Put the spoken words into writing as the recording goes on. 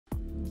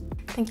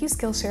Thank you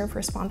Skillshare for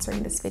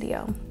sponsoring this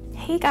video.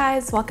 Hey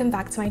guys, welcome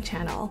back to my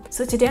channel.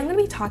 So today I'm going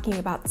to be talking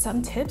about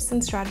some tips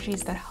and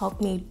strategies that helped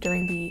me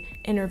during the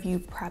interview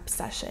prep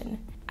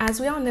session. As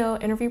we all know,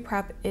 interview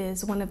prep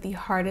is one of the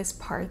hardest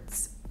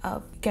parts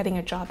of getting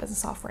a job as a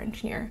software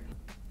engineer.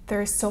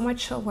 There is so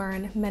much to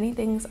learn, many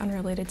things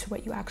unrelated to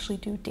what you actually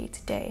do day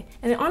to day.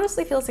 And it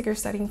honestly feels like you're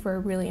studying for a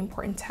really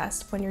important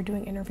test when you're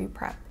doing interview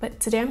prep. But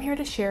today I'm here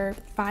to share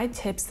 5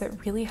 tips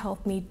that really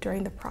helped me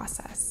during the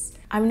process.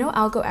 I'm no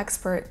algo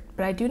expert,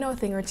 but I do know a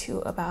thing or two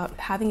about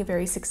having a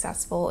very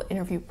successful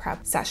interview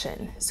prep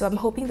session. So I'm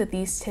hoping that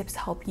these tips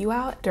help you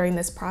out during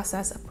this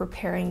process of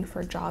preparing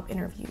for job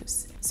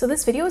interviews. So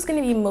this video is going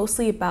to be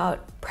mostly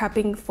about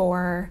prepping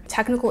for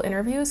technical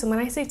interviews. And when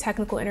I say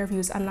technical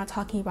interviews, I'm not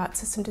talking about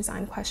system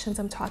design questions.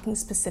 I'm talking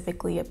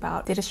specifically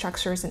about data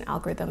structures and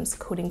algorithms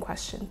coding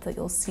questions that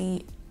you'll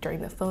see during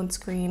the phone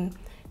screen,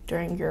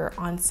 during your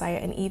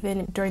on-site, and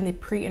even during the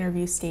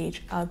pre-interview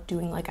stage of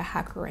doing like a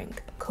HackerRank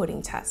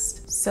coding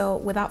test. So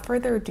without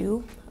further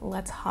ado,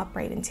 let's hop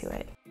right into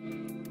it.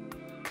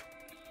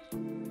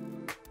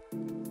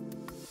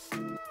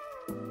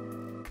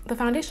 The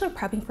foundation of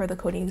prepping for the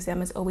coding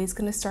exam is always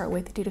going to start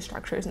with data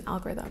structures and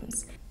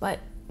algorithms. But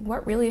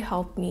what really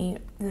helped me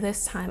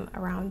this time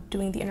around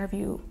doing the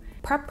interview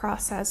prep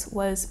process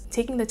was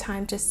taking the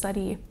time to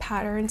study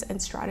patterns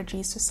and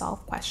strategies to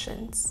solve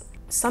questions.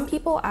 Some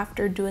people,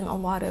 after doing a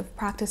lot of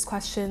practice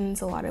questions,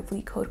 a lot of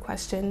LeetCode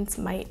questions,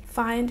 might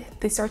find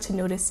they start to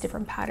notice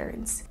different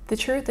patterns. The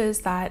truth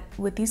is that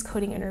with these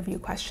coding interview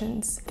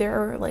questions, there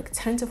are like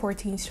 10 to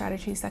 14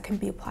 strategies that can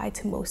be applied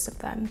to most of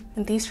them.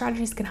 And these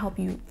strategies can help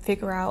you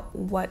figure out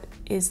what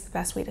is the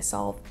best way to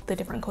solve the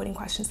different coding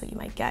questions that you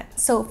might get.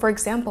 So for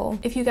example,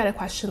 if you get a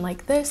question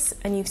like this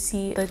and you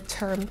see the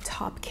term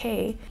top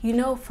K, you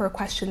know for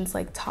questions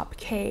like top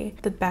K,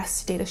 the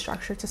best data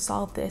structure to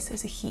solve this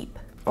is a heap.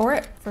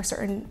 Or for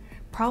certain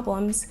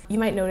problems, you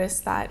might notice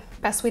that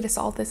best way to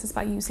solve this is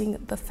by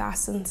using the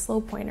fast and slow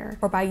pointer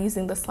or by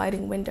using the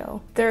sliding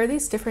window. There are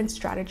these different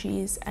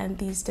strategies and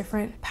these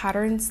different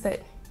patterns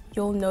that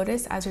you'll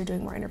notice as you're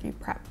doing more interview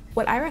prep.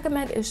 What I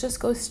recommend is just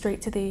go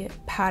straight to the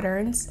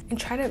patterns and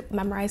try to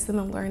memorize them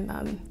and learn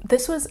them.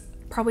 This was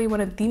probably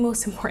one of the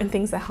most important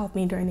things that helped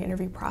me during the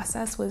interview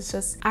process was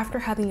just after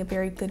having a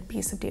very good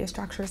piece of data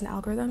structures and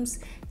algorithms,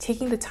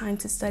 taking the time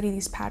to study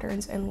these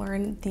patterns and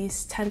learn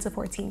these 10 to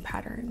 14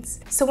 patterns.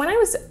 So when I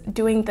was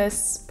doing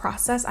this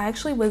process, I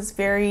actually was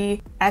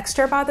very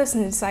extra about this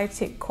and decided to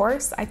take a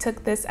course. I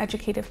took this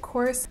educative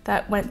course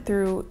that went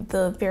through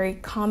the very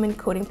common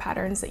coding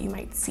patterns that you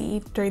might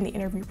see during the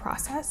interview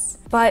process.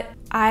 But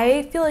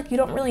I feel like you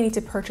don't really need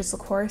to purchase a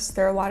course.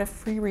 There are a lot of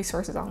free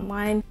resources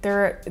online. There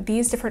are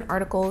these different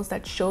articles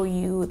that show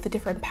you the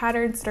different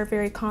patterns that are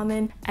very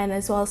common, and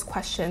as well as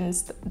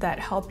questions that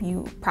help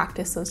you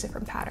practice those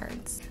different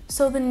patterns.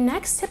 So the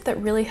next tip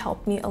that really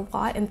helped me a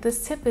lot, and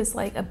this tip is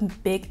like a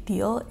big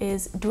deal,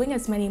 is doing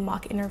as many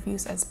mock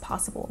interviews as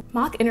possible.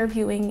 Mock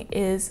interviewing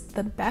is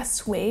the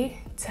best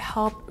way to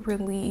help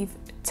relieve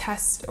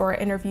test or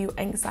interview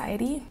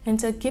anxiety and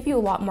to give you a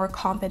lot more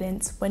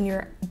confidence when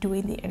you're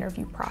doing the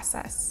interview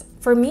process.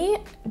 For me,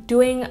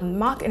 doing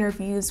mock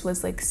interviews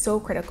was like so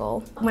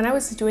critical. When I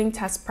was doing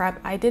test prep,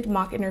 I did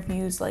mock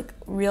interviews, like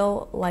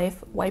real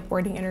life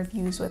whiteboarding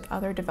interviews with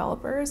other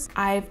developers.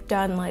 I've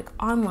done like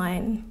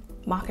online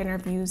mock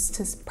interviews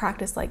to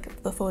practice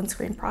like the phone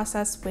screen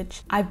process,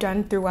 which I've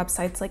done through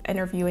websites like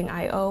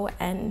Interviewing.io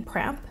and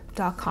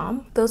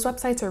Cramp.com. Those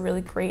websites are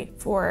really great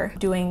for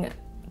doing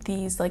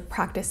these like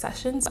practice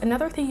sessions.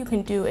 Another thing you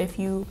can do if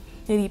you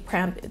maybe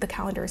the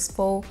calendar is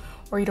full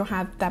or you don't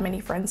have that many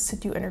friends to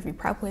do interview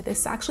prep with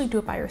is to actually do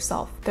it by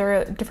yourself. There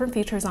are different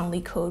features on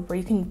LeetCode where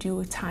you can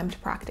do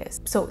timed practice.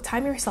 So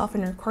time yourself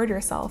and record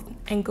yourself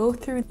and go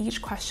through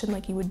each question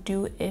like you would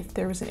do if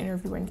there was an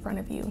interviewer in front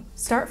of you.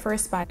 Start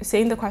first by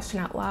saying the question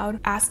out loud,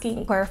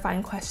 asking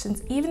clarifying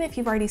questions, even if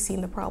you've already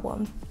seen the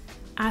problem.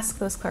 Ask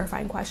those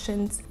clarifying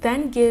questions,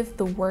 then give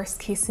the worst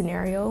case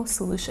scenario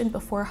solution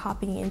before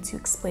hopping into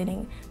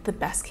explaining the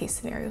best case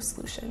scenario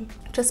solution.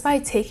 Just by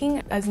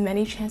taking as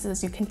many chances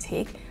as you can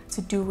take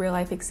to do real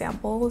life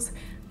examples,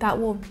 that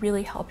will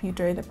really help you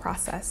during the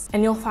process.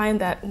 And you'll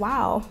find that,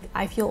 wow,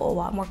 I feel a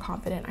lot more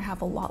confident. I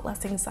have a lot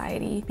less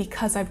anxiety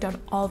because I've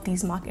done all of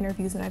these mock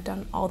interviews and I've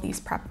done all these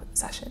prep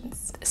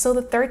sessions. So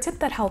the third tip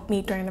that helped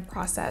me during the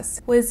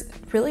process was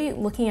really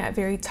looking at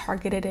very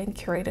targeted and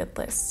curated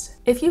lists.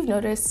 If you've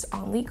noticed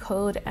on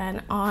LeetCode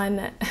and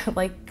on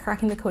like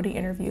Cracking the Coding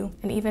interview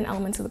and even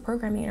Elements of the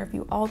Programming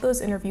interview, all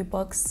those interview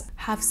books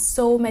have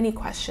so many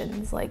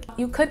questions. Like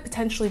you could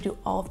potentially do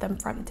all of them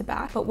front to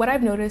back. But what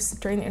I've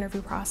noticed during the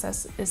interview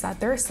process is that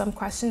there are some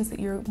questions that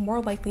you're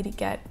more likely to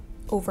get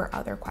over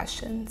other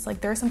questions.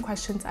 Like there are some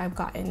questions I've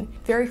gotten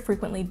very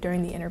frequently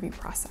during the interview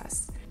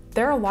process.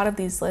 There are a lot of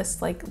these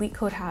lists, like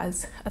LeetCode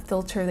has a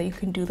filter that you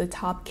can do the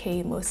top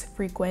K most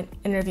frequent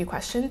interview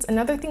questions.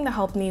 Another thing that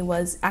helped me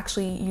was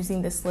actually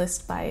using this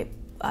list by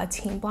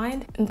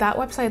TeamBlind. In that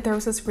website, there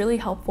was this really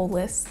helpful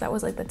list that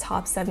was like the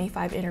top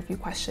 75 interview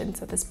questions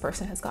that this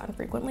person has gotten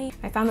frequently.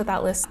 I found that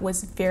that list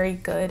was very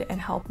good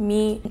and helped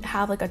me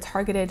have like a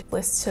targeted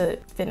list to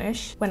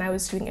finish when I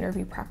was doing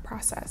interview prep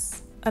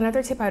process.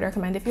 Another tip I'd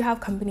recommend if you have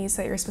companies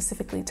that you're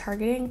specifically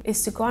targeting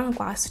is to go on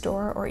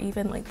Glassdoor or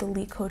even like the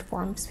LeetCode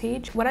forums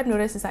page. What I've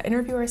noticed is that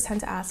interviewers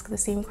tend to ask the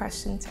same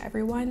question to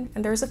everyone.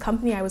 And there's a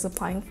company I was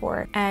applying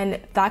for, and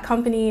that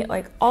company,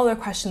 like all their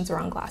questions were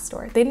on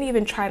Glassdoor. They didn't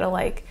even try to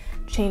like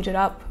change it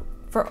up.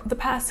 For the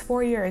past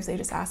 4 years, they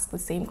just asked the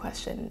same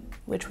question,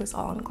 which was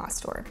all on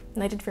Glassdoor.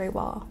 And I did very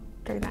well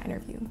during that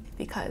interview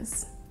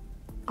because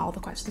all the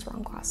questions were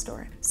on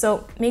Glassdoor.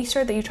 So make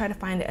sure that you try to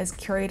find as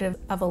curated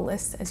of a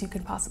list as you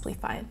can possibly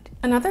find.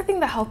 Another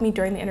thing that helped me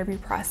during the interview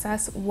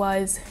process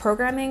was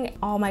programming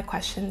all my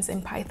questions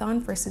in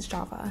Python versus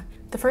Java.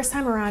 The first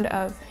time around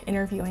of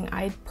interviewing,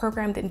 I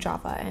programmed in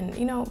Java, and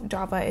you know,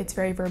 Java, it's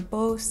very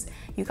verbose.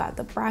 You got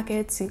the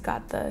brackets, you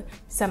got the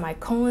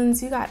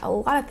semicolons, you got a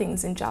lot of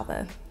things in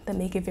Java that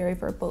make it very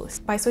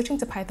verbose. By switching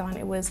to Python,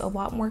 it was a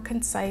lot more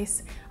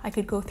concise. I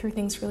could go through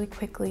things really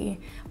quickly.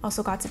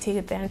 Also got to take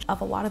advantage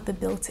of a lot of the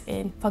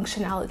built-in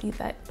functionality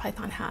that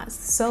Python has.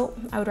 So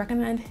I would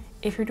recommend,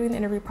 if you're doing the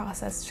interview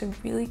process, to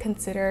really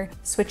consider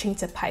switching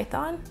to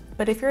Python.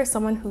 But if you're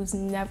someone who's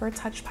never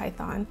touched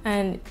Python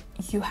and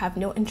you have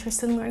no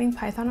interest in learning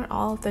Python at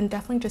all, then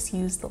definitely just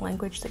use the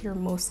language that you're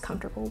most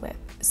comfortable with.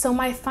 So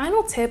my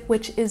final tip,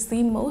 which is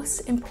the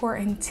most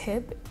important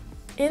tip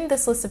in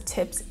this list of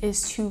tips,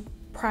 is to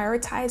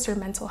prioritize your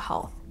mental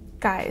health.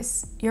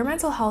 Guys, your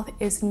mental health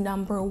is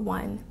number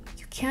one.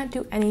 You can't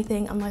do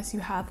anything unless you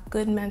have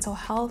good mental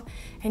health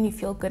and you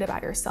feel good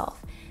about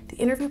yourself. The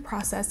interview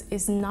process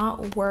is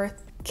not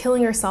worth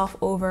killing yourself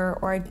over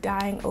or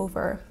dying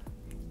over.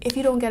 If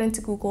you don't get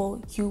into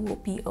Google, you will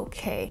be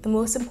okay. The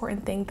most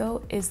important thing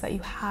though is that you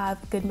have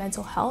good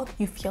mental health,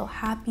 you feel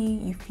happy,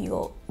 you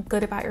feel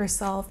good about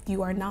yourself,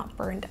 you are not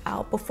burned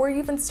out before you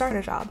even start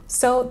a job.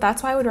 So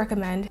that's why I would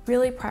recommend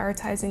really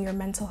prioritizing your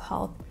mental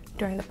health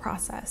during the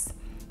process.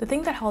 The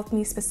thing that helped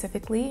me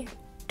specifically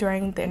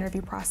during the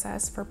interview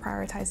process for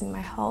prioritizing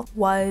my health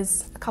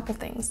was a couple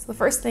things. The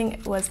first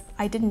thing was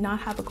I did not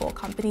have a goal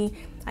company.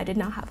 I did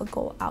not have a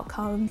goal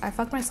outcome. I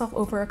fucked myself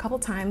over a couple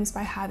times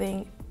by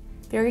having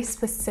very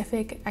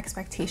specific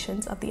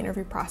expectations of the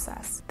interview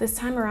process. This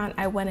time around,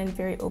 I went in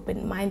very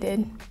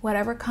open-minded.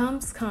 Whatever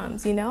comes,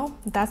 comes, you know?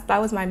 That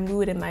was my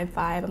mood and my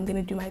vibe. I'm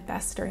gonna do my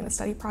best during the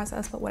study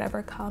process, but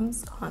whatever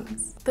comes,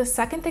 comes. The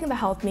second thing that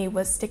helped me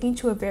was sticking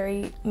to a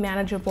very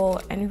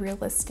manageable and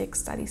realistic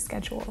study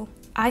schedule.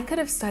 I could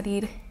have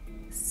studied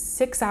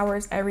 6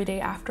 hours every day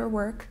after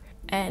work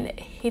and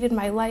hated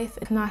my life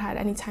and not had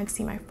any time to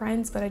see my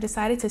friends, but I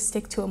decided to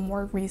stick to a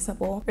more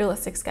reasonable,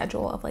 realistic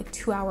schedule of like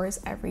 2 hours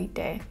every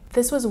day.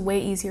 This was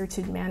way easier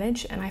to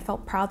manage, and I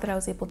felt proud that I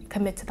was able to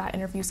commit to that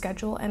interview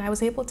schedule, and I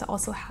was able to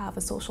also have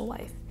a social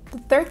life. The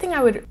third thing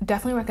I would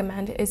definitely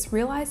recommend is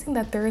realizing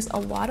that there's a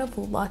lot of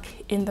luck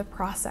in the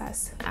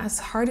process. As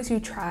hard as you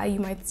try, you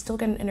might still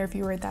get an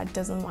interviewer that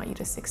doesn't want you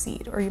to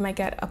succeed, or you might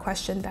get a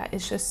question that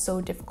is just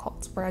so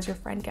difficult, whereas your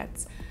friend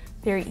gets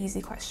very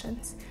easy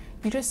questions.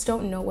 You just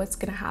don't know what's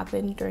gonna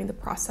happen during the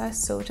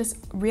process, so just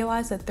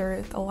realize that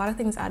there's a lot of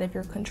things out of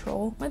your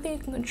control. One thing you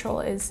can control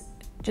is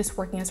just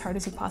working as hard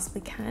as you possibly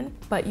can,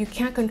 but you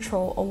can't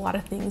control a lot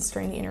of things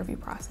during the interview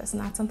process,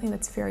 and that's something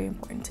that's very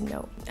important to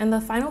note. And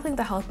the final thing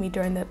that helped me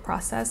during the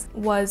process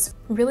was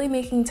really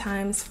making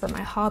times for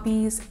my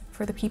hobbies,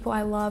 for the people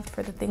I loved,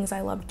 for the things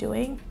I loved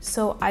doing.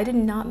 So I did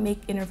not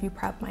make interview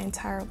prep my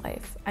entire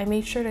life. I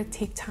made sure to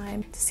take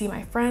time to see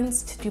my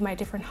friends, to do my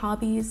different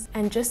hobbies,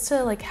 and just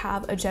to like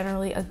have a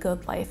generally a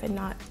good life and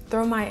not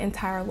throw my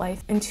entire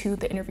life into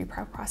the interview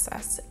prep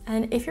process.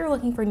 And if you're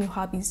looking for new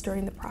hobbies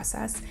during the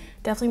process,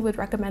 definitely would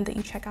recommend that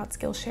you check out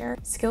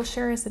Skillshare.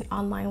 Skillshare is an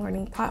online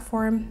learning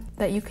platform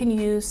that you can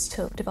use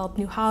to develop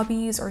new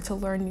hobbies or to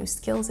learn new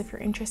skills if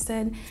you're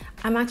interested.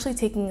 I'm actually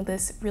taking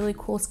this really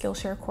cool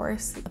Skillshare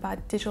course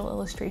about digital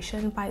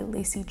illustration by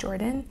Lacey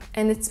Jordan,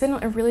 and it's been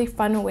a really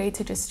fun way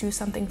to just do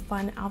something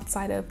fun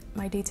outside of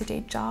my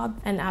day-to-day job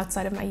and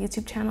outside of my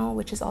YouTube channel,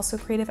 which is also a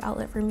creative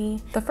outlet for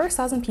me. The first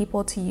 1,000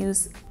 people to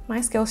use my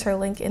Skillshare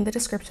link in the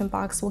description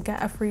box will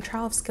get a free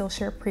trial of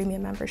Skillshare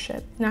premium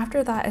membership, and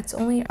after that it's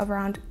only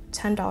around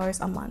 $10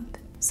 a month.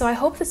 So I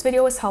hope this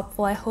video was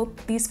helpful. I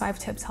hope these 5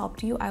 tips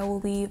helped you. I will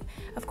leave,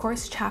 of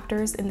course,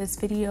 chapters in this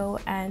video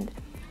and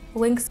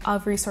links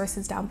of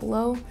resources down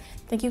below.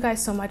 Thank you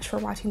guys so much for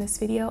watching this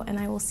video, and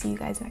I will see you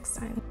guys next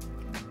time.